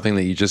think it's something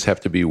that you just have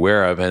to be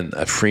aware of. And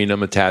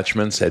frenum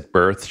attachments at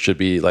birth should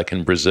be, like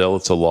in Brazil,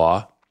 it's a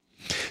law.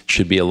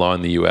 Should be a law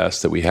in the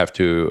U.S. that we have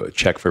to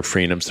check for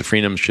frenums. The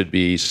frenum should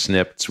be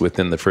snipped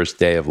within the first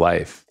day of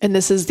life. And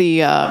this is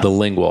the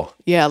lingual.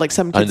 Yeah, like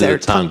some kids that are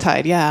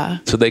tongue-tied. Yeah.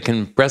 So they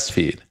can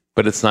breastfeed,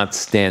 but it's not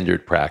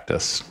standard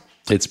practice.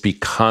 It's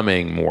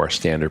becoming more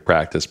standard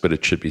practice, but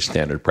it should be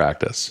standard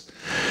practice.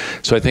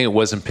 So I think it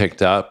wasn't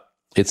picked up.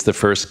 It's the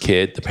first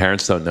kid. The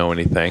parents don't know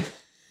anything.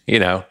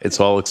 It's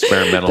all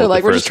experimental. They're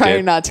like, we're just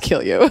trying not to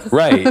kill you.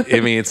 Right. I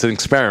mean, it's an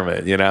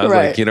experiment, Right.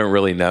 Like you don't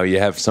really know. You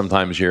have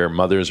sometimes your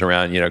mother's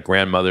around,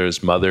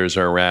 grandmothers, mothers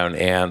are around,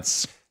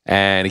 aunts,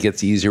 and it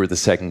gets easier with the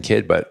second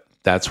kid. But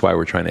that's why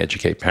we're trying to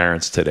educate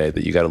parents today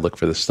that you got to look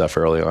for this stuff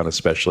early on,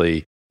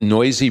 especially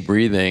noisy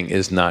breathing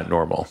is not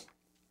normal.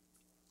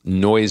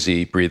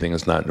 Noisy breathing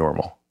is not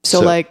normal. So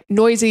like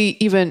noisy,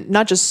 even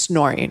not just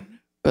snoring,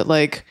 but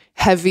like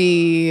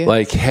heavy,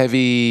 like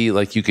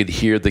you could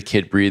hear the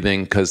kid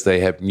breathing because they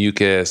have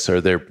mucus or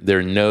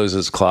their nose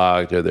is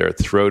clogged or their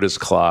throat is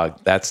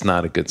clogged. That's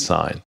not a good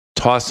sign.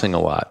 Tossing a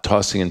lot,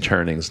 tossing and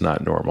turning is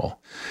not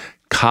normal.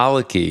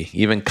 Colicky,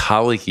 even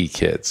colicky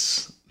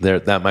kids,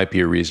 that might be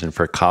a reason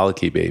for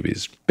colicky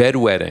babies.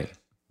 Bedwetting.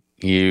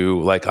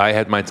 I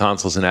had my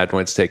tonsils and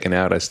adenoids taken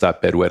out. I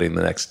stopped bedwetting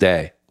the next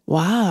day.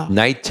 Wow.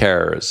 Night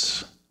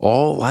terrors. A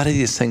lot of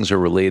these things are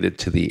related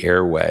to the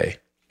airway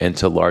and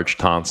to large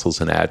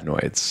tonsils and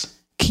adenoids.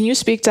 Can you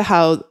speak to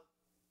how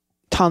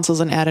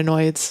tonsils and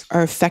adenoids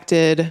are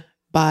affected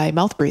by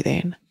mouth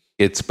breathing?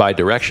 It's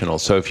bidirectional.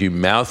 So if you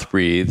mouth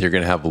breathe, you're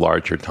going to have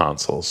larger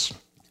tonsils.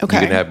 Okay.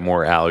 You're going to have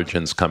more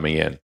allergens coming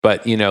in.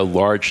 But,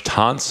 large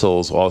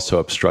tonsils also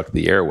obstruct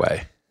the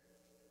airway.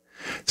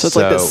 So it's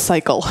like this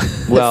cycle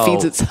that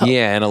feeds itself.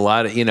 Yeah. And a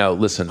lot of,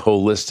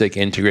 holistic,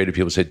 integrated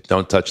people say,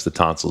 don't touch the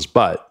tonsils.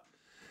 But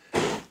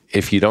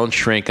if you don't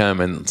shrink them,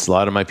 and a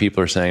lot of my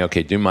people are saying,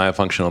 okay, do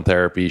myofunctional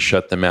therapy,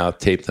 shut the mouth,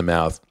 tape the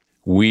mouth.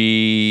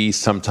 We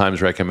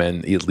sometimes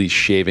recommend at least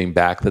shaving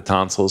back the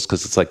tonsils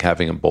because it's like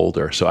having a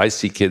boulder. So I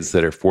see kids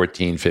that are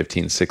 14,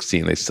 15,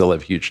 16, they still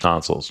have huge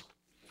tonsils.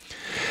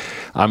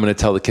 I'm going to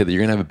tell the kid that you're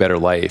going to have a better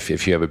life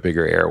if you have a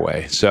bigger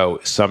airway. So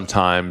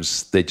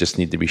sometimes they just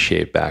need to be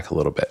shaved back a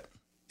little bit.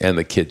 And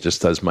the kid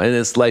just does and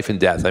it's life and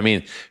death. I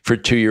mean, for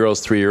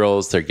 2-year-olds,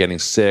 3-year-olds, they're getting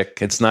sick.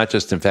 It's not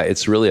just,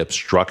 it's really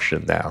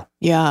obstruction now.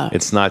 Yeah.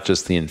 It's not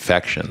just the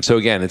infection. So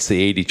again, it's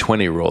the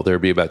 80-20 rule.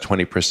 There'll be about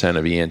 20%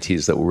 of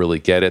ENTs that will really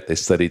get it. They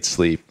studied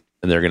sleep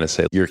and they're going to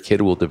say, your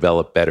kid will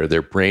develop better.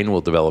 Their brain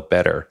will develop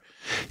better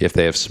if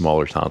they have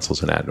smaller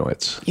tonsils and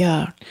adenoids.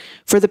 Yeah.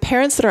 For the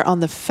parents that are on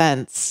the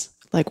fence,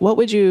 like what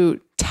would you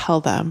tell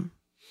them?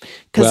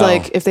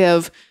 Because if they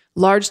have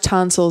large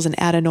tonsils and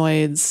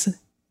adenoids,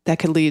 that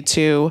could lead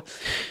to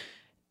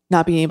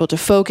not being able to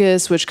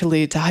focus, which could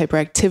lead to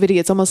hyperactivity.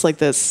 It's almost like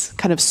this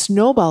kind of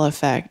snowball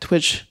effect,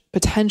 which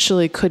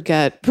potentially could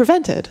get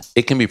prevented.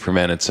 It can be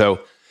prevented.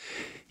 So,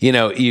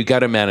 you got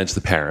to manage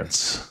the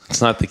parents. It's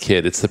not the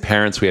kid. It's the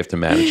parents we have to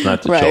manage,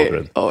 not the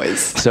children.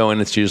 Always. So,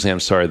 and it's usually,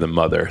 the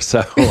mother.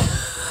 So,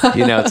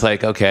 it's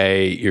like,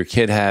 okay, your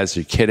kid has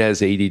ADD.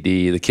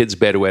 The kid's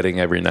bedwetting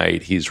every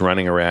night. He's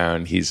running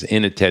around. He's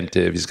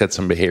inattentive. He's got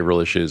some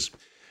behavioral issues.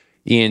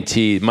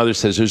 ENT, mother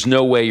says, there's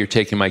no way you're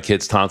taking my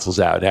kid's tonsils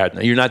out.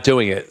 You're not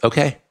doing it.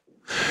 Okay.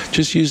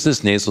 Just use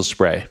this nasal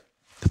spray.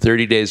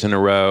 30 days in a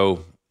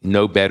row,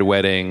 no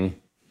bedwetting,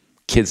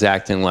 kids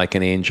acting like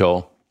an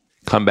angel.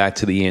 Come back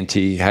to the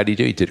ENT. How do you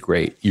do? You did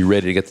great. You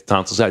ready to get the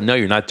tonsils out? No,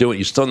 you're not doing it.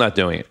 You're still not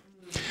doing it.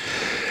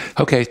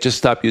 Okay, just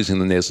stop using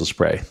the nasal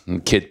spray. And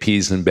the kid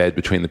pees in bed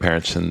between the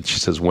parents and she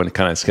says, when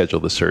can I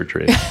schedule the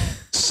surgery?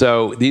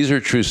 So these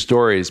are true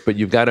stories, but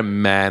you've got to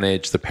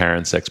manage the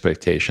parents'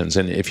 expectations.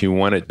 And if you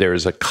want it,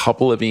 there's a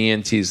couple of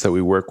ENTs that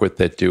we work with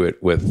that do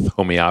it with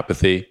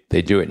homeopathy.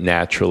 They do it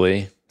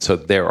naturally. So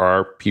there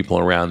are people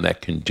around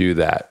that can do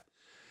that.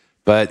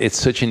 But it's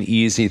such an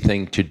easy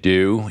thing to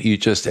do.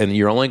 And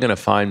you're only going to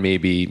find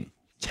maybe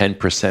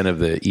 10% of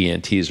the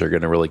ENTs are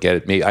going to really get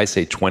it. Maybe I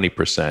say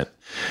 20%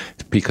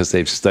 because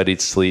they've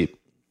studied sleep.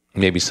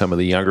 Maybe some of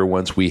the younger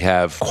ones. We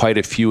have quite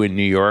a few in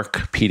New York,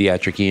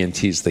 pediatric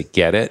ENTs that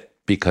get it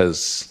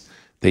because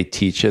they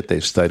teach it,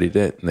 they've studied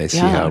it, and they see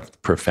how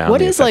profound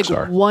the effects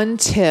are. What is one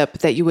tip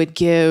that you would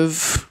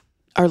give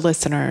our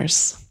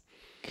listeners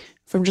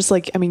from just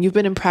you've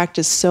been in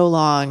practice so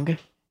long.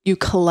 You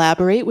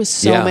collaborate with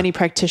so many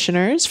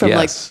practitioners from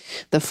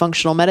the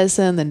functional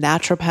medicine, the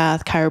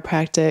naturopath,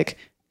 chiropractic,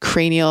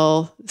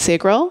 cranial,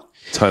 sacral.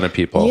 Ton of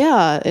people.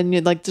 Yeah. And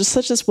you're there's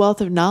such this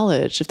wealth of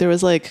knowledge. If there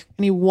was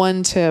any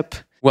one tip.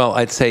 Well,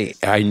 I'd say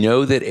I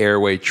know that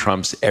airway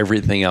trumps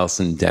everything else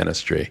in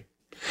dentistry.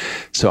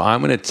 So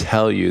I'm going to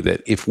tell you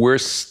that if we're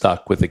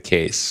stuck with a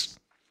case,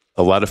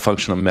 a lot of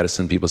functional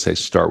medicine people say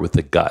start with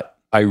the gut.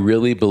 I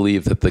really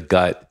believe that the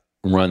gut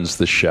runs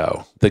the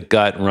show. The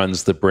gut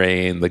runs the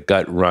brain. The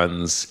gut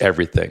runs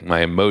everything. My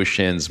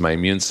emotions, my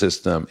immune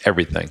system,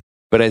 everything.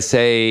 But I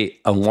say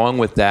along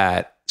with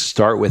that,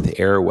 start with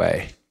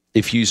airway.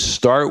 If you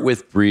start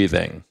with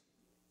breathing,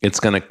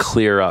 it's going to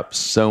clear up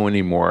so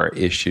many more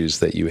issues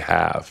that you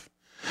have.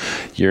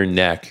 your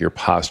neck, your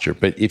posture.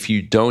 But if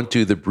you don't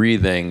do the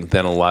breathing,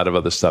 then a lot of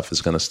other stuff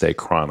is going to stay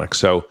chronic.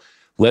 So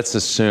let's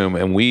assume,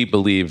 and we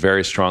believe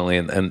very strongly,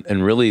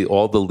 and really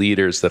all the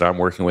leaders that I'm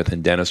working with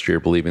in dentistry are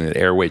believing that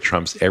airway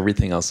trumps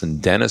everything else in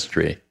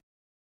dentistry.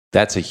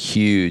 That's a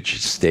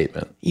huge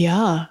statement.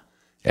 Yeah.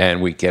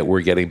 And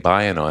we're getting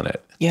buy-in on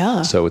it.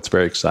 Yeah. So it's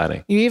very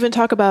exciting. You even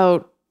talk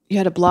about, you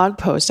had a blog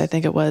post, I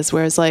think it was,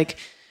 where it's like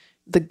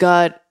the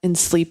gut and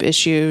sleep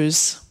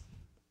issues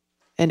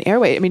and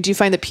airway. I mean, do you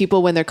find that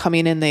people, when they're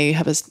coming in, they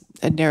have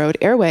a narrowed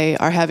airway,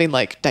 are having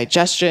like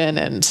digestion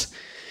and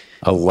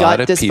a lot gut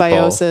of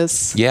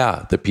dysbiosis? People,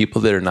 yeah, the people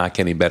that are not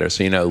getting better.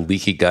 So,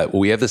 leaky gut. Well,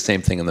 we have the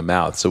same thing in the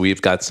mouth. So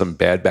we've got some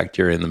bad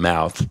bacteria in the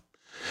mouth,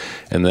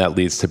 and that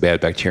leads to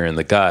bad bacteria in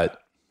the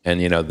gut. And,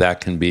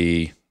 that can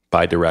be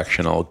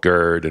bidirectional,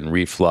 GERD and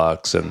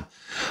reflux, and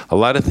a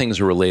lot of things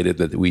are related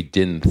that we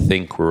didn't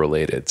think were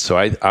related. So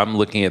I'm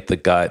looking at the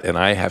gut, and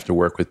I have to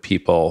work with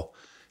people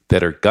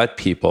that are gut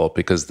people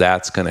because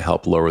that's going to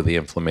help lower the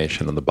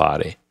inflammation in the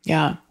body.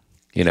 Yeah.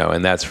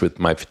 And that's with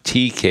my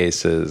fatigue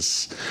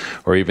cases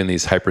or even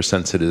these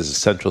hypersensitive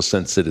central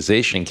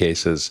sensitization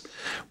cases,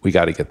 we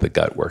got to get the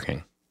gut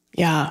working.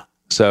 Yeah.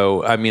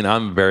 So, I mean,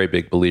 I'm a very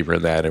big believer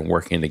in that and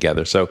working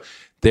together. So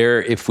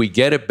if we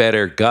get a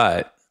better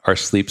gut, our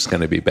sleep's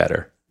going to be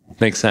better.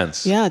 Makes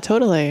sense. Yeah,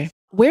 totally.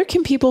 Where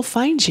can people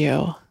find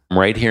you? I'm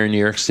right here in New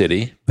York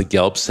City, the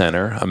Gelb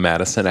Center on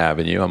Madison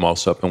Avenue. I'm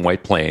also up in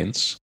White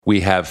Plains. We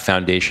have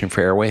Foundation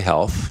for Airway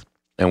Health,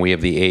 and we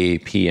have the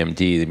AAPMD,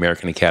 the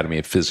American Academy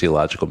of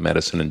Physiological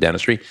Medicine and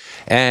Dentistry.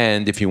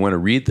 And if you want to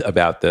read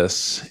about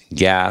this,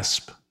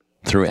 GASP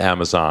through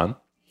Amazon.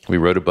 We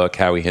wrote a book,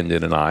 Howie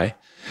Hindon and I.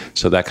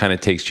 So that kind of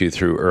takes you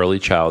through early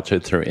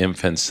childhood, through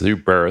infants,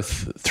 through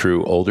birth,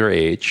 through older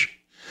age.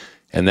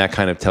 And that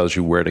kind of tells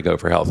you where to go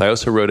for health. I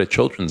also wrote a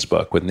children's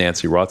book with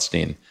Nancy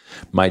Rothstein,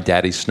 My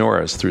Daddy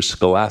Snores, through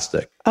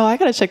Scholastic. Oh, I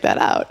got to check that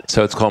out.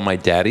 So it's called My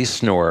Daddy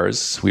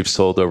Snores. We've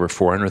sold over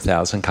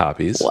 400,000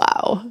 copies.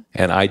 Wow.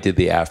 And I did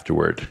the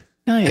afterword.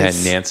 Nice.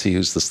 And Nancy,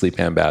 who's the sleep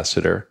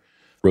ambassador,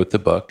 wrote the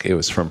book. It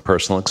was from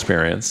personal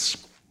experience.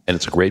 And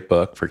it's a great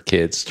book for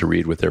kids to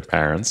read with their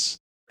parents.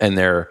 And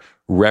there are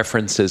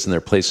references and there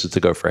are places to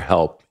go for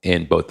help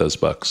in both those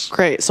books.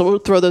 Great. So we'll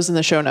throw those in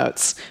the show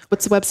notes.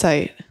 What's the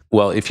website?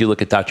 Well, if you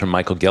look at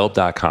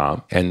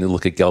drmichaelgelb.com and you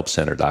look at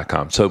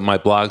gelbcenter.com. So my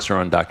blogs are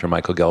on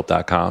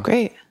drmichaelgelb.com.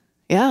 Great.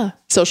 Yeah.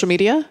 Social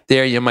media?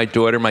 There, my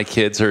daughter, my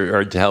kids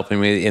are helping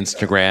me with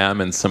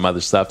Instagram and some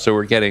other stuff. So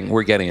we're getting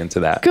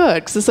into that. Good,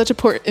 because it's such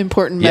an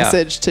important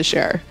message to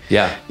share.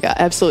 Yeah. Yeah,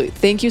 absolutely.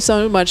 Thank you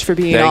so much for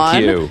being on.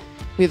 Thank you.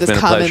 We have this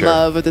common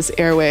love of this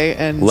airway,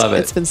 and love it.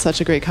 It's been such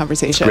a great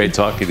conversation. It's great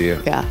talking to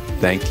you. Yeah.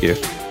 Thank you.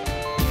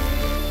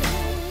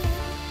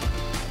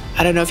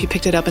 I don't know if you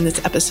picked it up in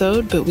this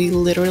episode, but we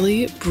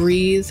literally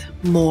breathe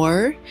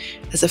more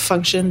as a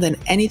function than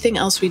anything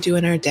else we do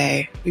in our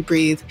day. We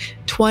breathe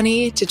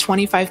 20 to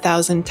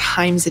 25,000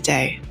 times a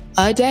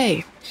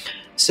day.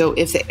 So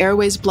if the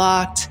airway's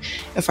blocked,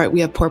 if we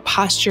have poor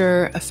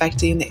posture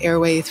affecting the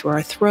airway through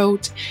our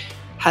throat,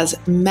 has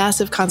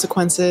massive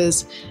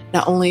consequences,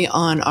 not only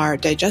on our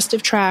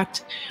digestive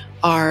tract,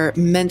 our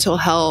mental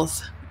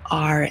health,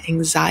 our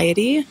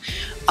anxiety.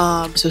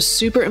 So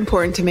super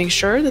important to make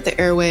sure that the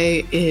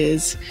airway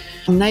is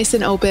nice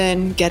and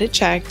open, get it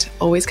checked,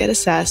 always get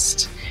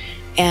assessed.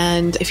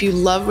 And if you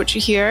love what you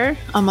hear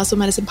on Muscle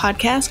Medicine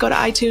Podcast, go to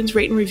iTunes,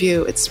 rate and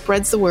review. It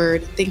spreads the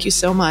word. Thank you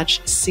so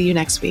much. See you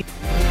next week.